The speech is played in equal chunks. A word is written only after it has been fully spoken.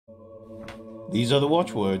These are the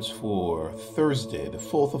watchwords for Thursday, the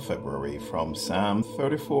 4th of February, from Psalm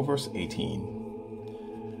 34, verse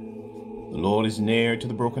 18. The Lord is near to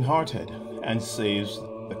the brokenhearted and saves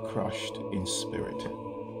the crushed in spirit.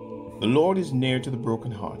 The Lord is near to the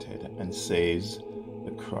brokenhearted and saves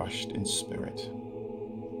the crushed in spirit.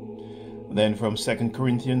 Then from 2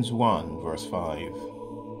 Corinthians 1, verse 5.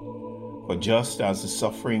 For just as the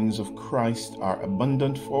sufferings of Christ are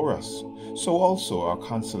abundant for us, so also our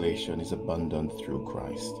consolation is abundant through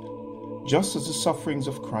Christ. Just as the sufferings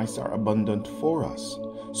of Christ are abundant for us,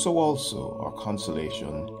 so also our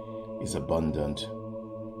consolation is abundant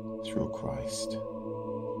through Christ.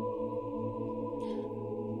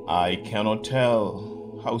 I cannot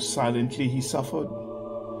tell how silently he suffered,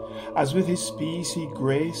 as with his peace he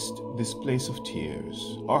graced this place of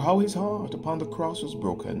tears, or how his heart upon the cross was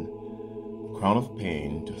broken, crown of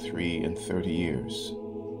pain to 33 years.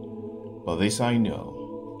 But this I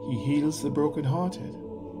know, he heals the brokenhearted,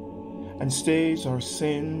 and stays our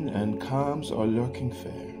sin and calms our lurking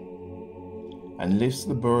fear, and lifts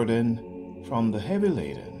the burden from the heavy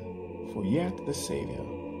laden, for yet the Savior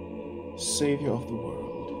of the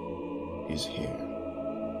world, is here.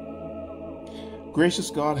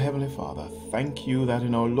 Gracious God, Heavenly Father, thank you that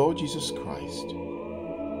in our Lord Jesus Christ,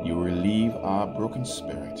 you relieve our broken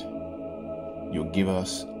spirit. You give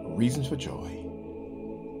us reasons for joy.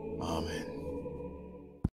 Amen.